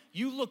run,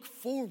 you look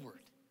forward.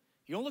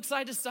 You don't look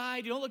side to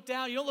side, you don't look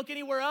down, you don't look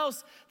anywhere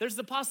else. There's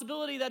the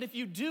possibility that if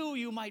you do,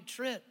 you might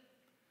trip.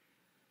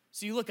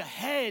 So you look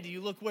ahead,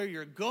 you look where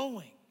you're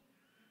going.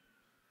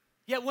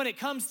 Yet when it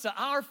comes to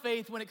our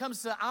faith, when it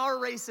comes to our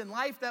race in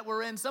life that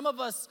we're in, some of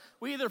us,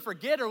 we either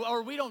forget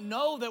or we don't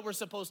know that we're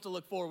supposed to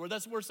look forward.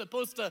 We're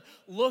supposed to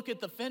look at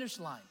the finish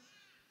line.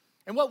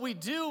 And what we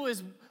do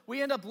is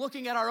we end up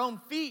looking at our own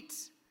feet.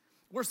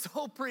 We're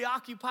so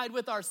preoccupied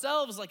with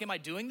ourselves, like, am I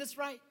doing this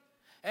right?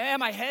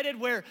 Am I headed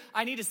where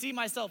I need to see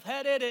myself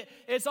headed?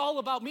 It's all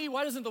about me.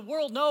 Why doesn't the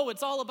world know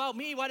it's all about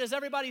me? Why does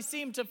everybody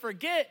seem to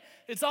forget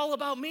it's all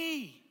about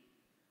me?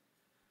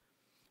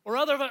 Or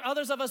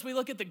others of us, we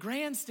look at the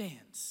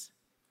grandstands.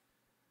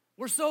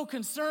 We're so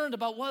concerned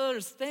about what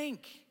others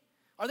think.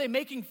 Are they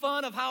making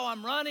fun of how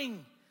I'm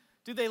running?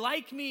 Do they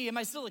like me? Am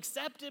I still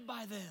accepted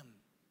by them?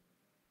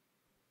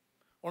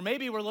 Or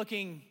maybe we're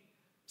looking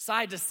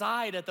side to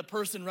side at the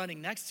person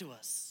running next to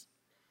us.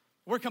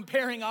 We're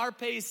comparing our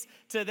pace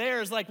to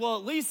theirs, like, well,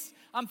 at least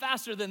I'm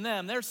faster than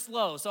them. They're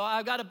slow, so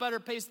I've got a better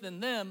pace than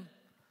them.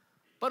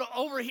 But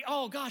over here,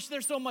 oh gosh, they're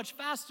so much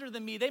faster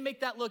than me. They make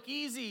that look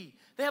easy.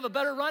 They have a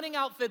better running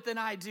outfit than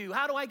I do.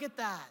 How do I get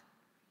that?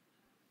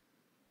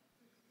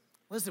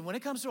 Listen, when it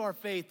comes to our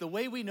faith, the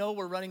way we know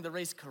we're running the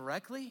race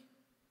correctly,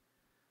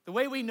 the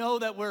way we know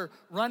that we're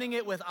running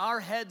it with our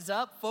heads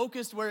up,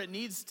 focused where it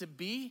needs to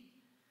be,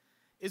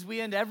 is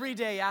we end every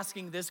day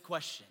asking this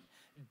question: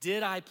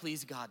 did I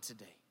please God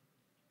today?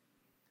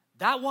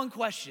 That one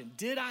question,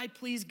 did I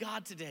please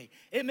God today?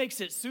 It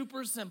makes it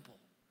super simple.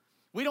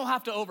 We don't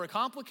have to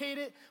overcomplicate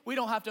it. We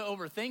don't have to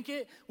overthink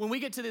it. When we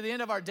get to the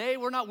end of our day,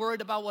 we're not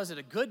worried about, was it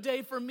a good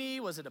day for me?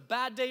 Was it a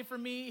bad day for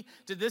me?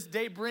 Did this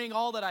day bring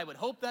all that I would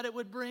hope that it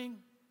would bring?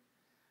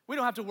 We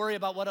don't have to worry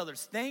about what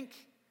others think.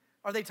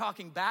 Are they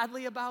talking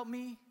badly about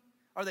me?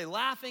 Are they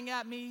laughing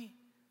at me?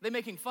 Are they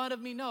making fun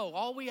of me? No,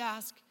 all we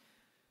ask,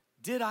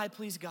 did I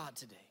please God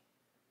today?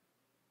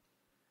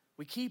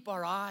 We keep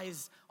our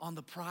eyes on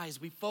the prize.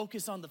 We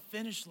focus on the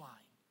finish line.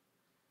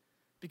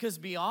 Because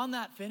beyond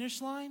that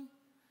finish line,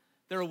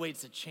 there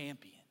awaits a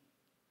champion.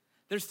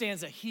 There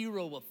stands a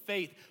hero of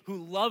faith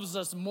who loves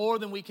us more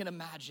than we can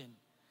imagine,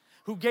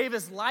 who gave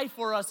his life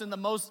for us in the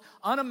most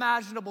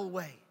unimaginable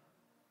way.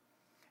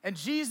 And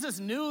Jesus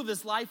knew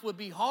this life would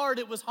be hard.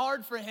 It was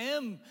hard for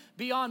him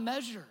beyond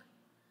measure.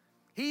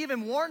 He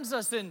even warns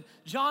us in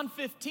John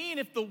 15,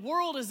 if the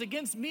world is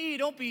against me,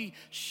 don't be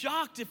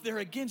shocked if they're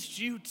against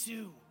you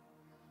too.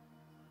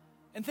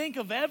 And think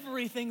of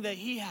everything that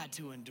he had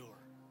to endure.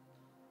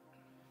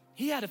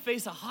 He had to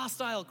face a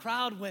hostile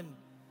crowd when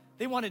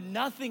they wanted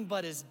nothing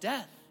but his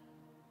death.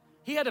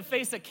 He had to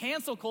face a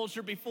cancel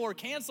culture before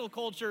cancel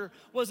culture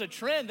was a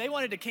trend. They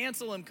wanted to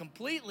cancel him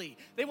completely.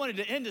 They wanted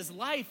to end his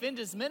life, end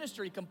his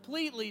ministry,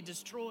 completely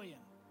destroy him.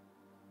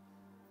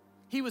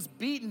 He was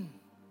beaten.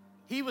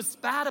 He was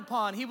spat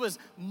upon. He was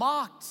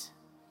mocked.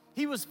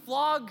 He was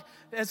flogged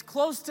as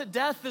close to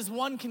death as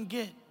one can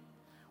get,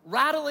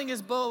 rattling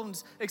his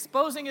bones,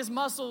 exposing his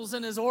muscles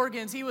and his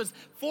organs. He was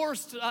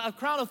forced, a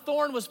crown of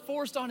thorn was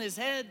forced on his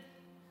head.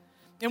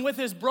 And with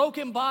his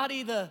broken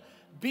body, the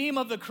beam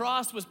of the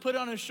cross was put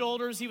on his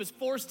shoulders. He was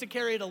forced to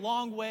carry it a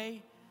long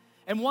way.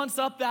 And once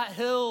up that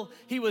hill,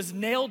 he was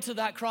nailed to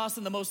that cross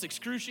in the most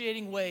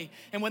excruciating way.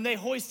 And when they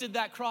hoisted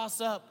that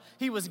cross up,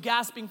 he was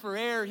gasping for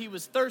air. He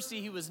was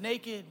thirsty. He was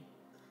naked.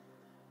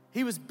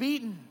 He was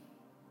beaten.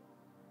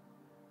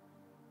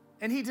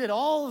 And he did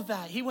all of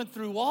that. He went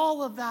through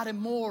all of that and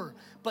more,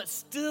 but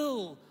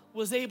still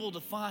was able to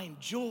find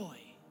joy.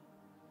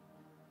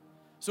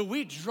 So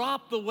we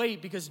drop the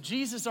weight because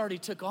Jesus already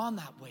took on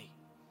that weight.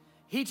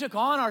 He took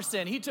on our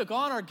sin. He took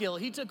on our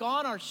guilt. He took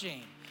on our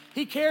shame.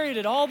 He carried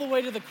it all the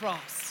way to the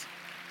cross.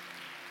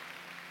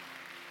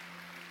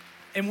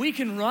 And we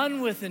can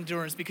run with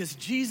endurance because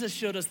Jesus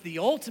showed us the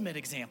ultimate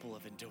example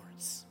of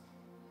endurance.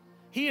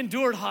 He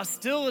endured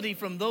hostility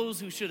from those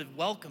who should have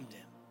welcomed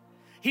him.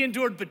 He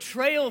endured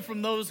betrayal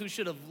from those who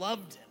should have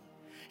loved him.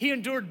 He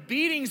endured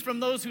beatings from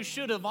those who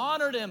should have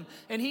honored him.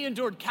 And he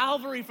endured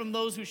Calvary from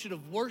those who should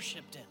have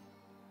worshiped him.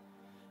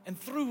 And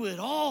through it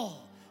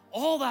all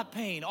that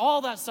pain,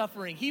 all that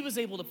suffering, he was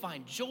able to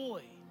find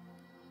joy.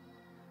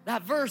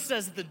 That verse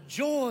says the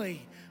joy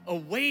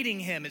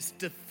awaiting him. It's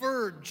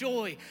deferred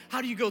joy.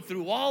 How do you go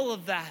through all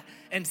of that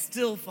and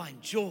still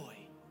find joy?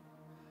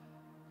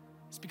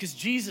 It's because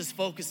Jesus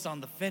focused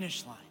on the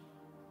finish line.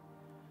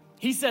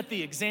 He set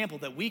the example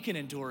that we can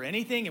endure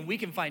anything and we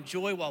can find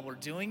joy while we're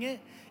doing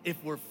it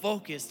if we're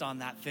focused on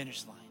that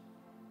finish line.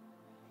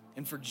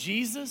 And for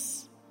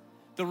Jesus,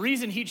 the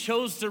reason he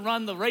chose to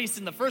run the race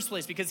in the first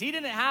place, because he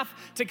didn't have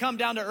to come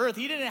down to earth.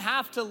 He didn't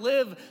have to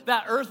live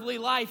that earthly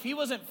life. He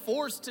wasn't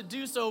forced to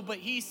do so, but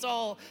he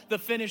saw the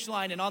finish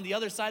line. And on the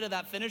other side of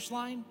that finish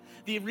line,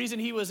 the reason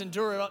he was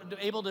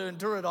able to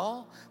endure it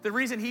all, the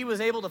reason he was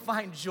able to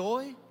find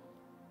joy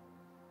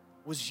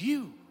was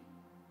you.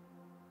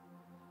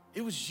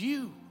 It was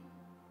you.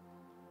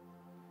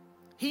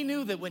 He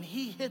knew that when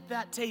he hit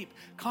that tape,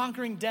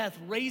 conquering death,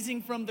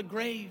 raising from the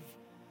grave,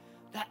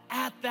 that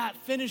at that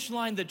finish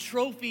line, the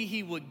trophy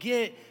he would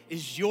get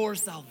is your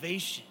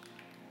salvation.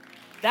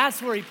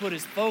 That's where he put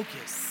his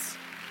focus.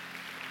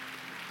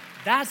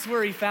 That's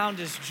where he found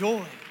his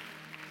joy.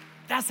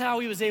 That's how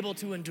he was able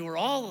to endure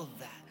all of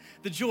that.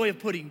 The joy of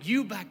putting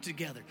you back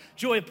together,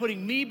 joy of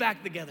putting me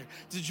back together,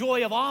 the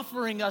joy of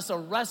offering us a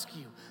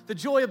rescue, the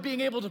joy of being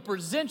able to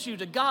present you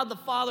to God the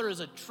Father as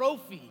a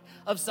trophy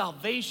of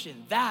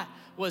salvation. That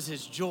was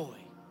his joy.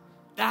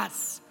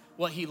 That's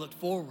what he looked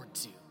forward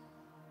to.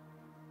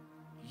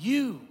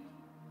 You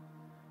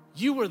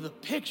were the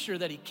picture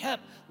that he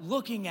kept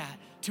looking at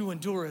to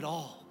endure it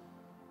all.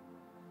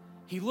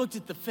 He looked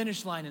at the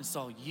finish line and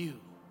saw you.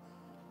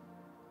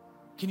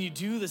 Can you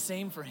do the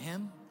same for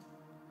him?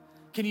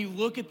 Can you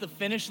look at the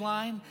finish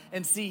line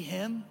and see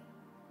him?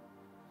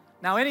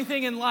 Now,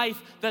 anything in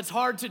life that's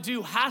hard to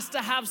do has to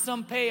have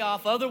some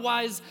payoff,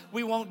 otherwise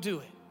we won't do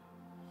it.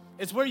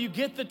 It's where you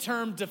get the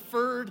term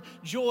deferred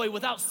joy.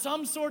 Without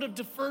some sort of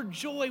deferred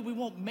joy, we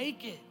won't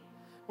make it.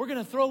 We're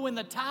gonna throw in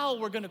the towel,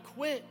 we're gonna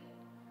quit.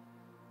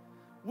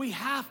 We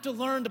have to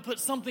learn to put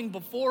something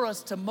before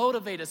us to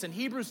motivate us. In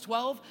Hebrews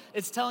 12,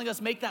 it's telling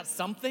us make that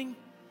something,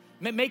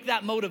 make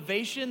that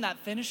motivation, that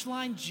finish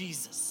line,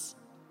 Jesus.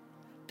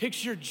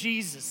 Picture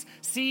Jesus,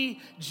 see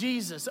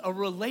Jesus, a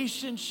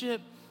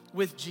relationship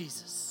with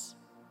Jesus.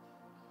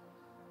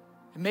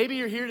 And maybe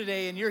you're here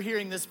today and you're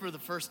hearing this for the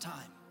first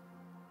time.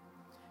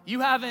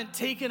 You haven't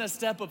taken a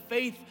step of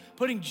faith,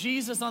 putting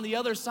Jesus on the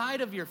other side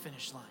of your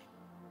finish line.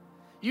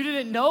 You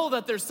didn't know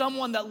that there's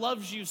someone that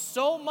loves you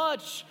so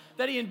much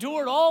that he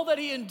endured all that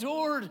he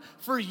endured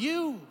for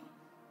you.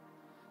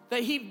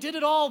 That he did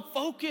it all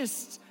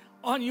focused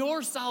on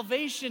your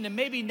salvation, and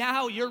maybe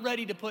now you're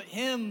ready to put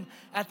him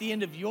at the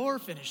end of your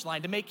finish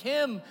line, to make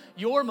him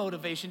your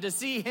motivation, to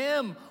see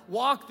him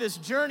walk this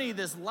journey,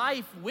 this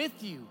life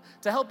with you,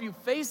 to help you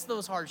face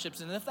those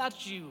hardships. And if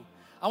that's you,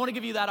 I want to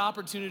give you that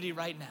opportunity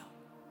right now.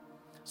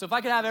 So if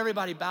I could have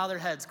everybody bow their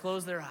heads,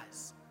 close their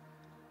eyes.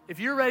 If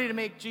you're ready to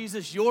make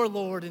Jesus your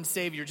Lord and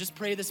Savior, just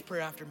pray this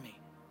prayer after me.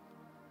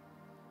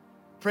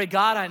 Pray,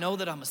 God, I know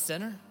that I'm a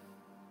sinner.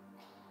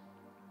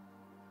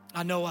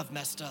 I know I've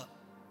messed up.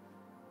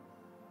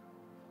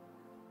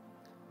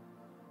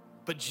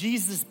 But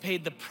Jesus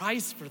paid the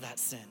price for that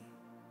sin,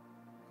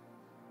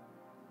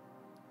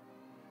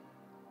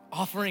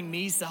 offering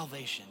me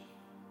salvation.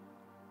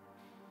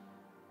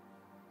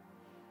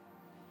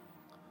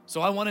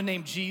 So I want to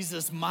name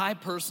Jesus my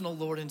personal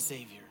Lord and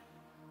Savior.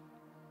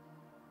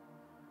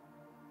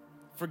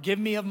 Forgive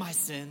me of my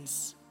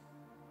sins.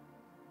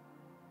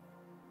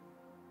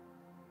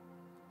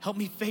 Help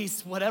me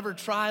face whatever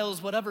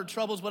trials, whatever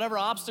troubles, whatever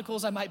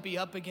obstacles I might be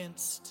up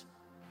against.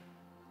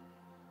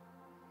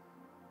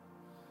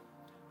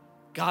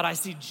 God, I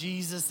see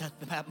Jesus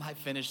at my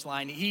finish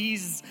line.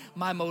 He's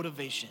my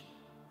motivation,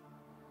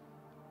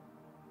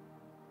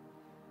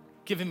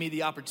 giving me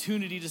the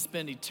opportunity to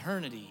spend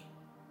eternity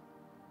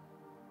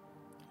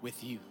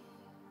with you.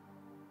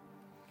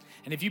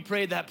 And if you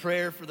prayed that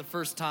prayer for the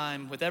first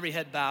time, with every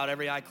head bowed,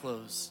 every eye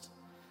closed,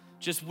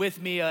 just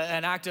with me,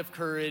 an act of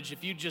courage,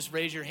 if you just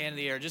raise your hand in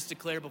the air, just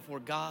declare before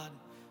God,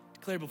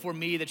 declare before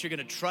me that you're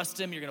gonna trust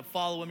him, you're gonna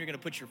follow him, you're gonna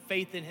put your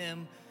faith in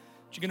him,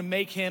 that you're gonna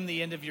make him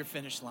the end of your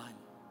finish line.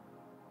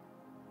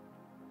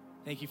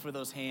 Thank you for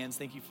those hands.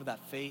 Thank you for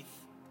that faith.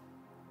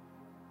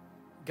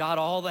 God,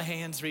 all the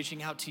hands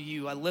reaching out to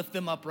you, I lift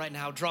them up right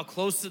now. Draw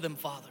close to them,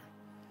 Father.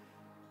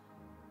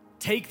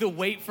 Take the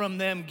weight from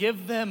them.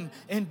 Give them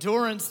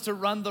endurance to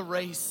run the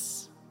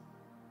race.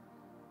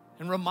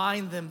 And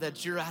remind them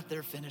that you're at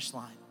their finish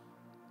line.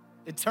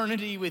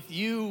 Eternity with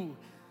you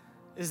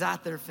is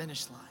at their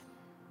finish line.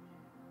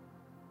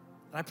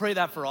 And I pray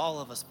that for all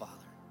of us, Father.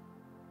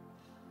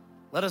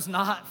 Let us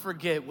not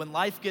forget when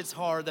life gets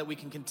hard that we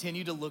can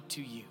continue to look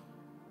to you,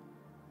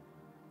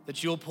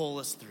 that you'll pull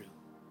us through.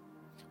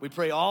 We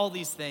pray all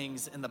these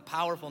things in the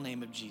powerful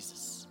name of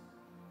Jesus.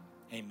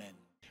 Amen.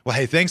 Well,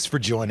 hey, thanks for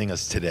joining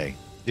us today.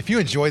 If you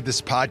enjoyed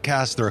this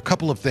podcast, there are a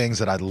couple of things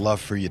that I'd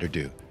love for you to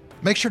do.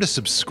 Make sure to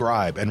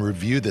subscribe and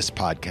review this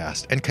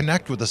podcast and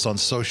connect with us on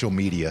social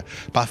media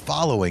by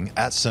following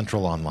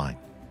 @CentralOnline.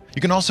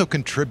 You can also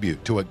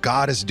contribute to what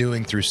God is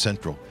doing through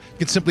Central. You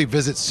can simply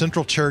visit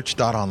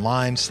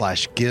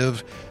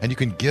centralchurch.online/give, and you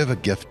can give a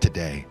gift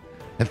today.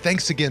 And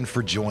thanks again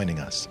for joining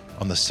us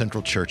on the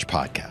Central Church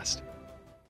Podcast.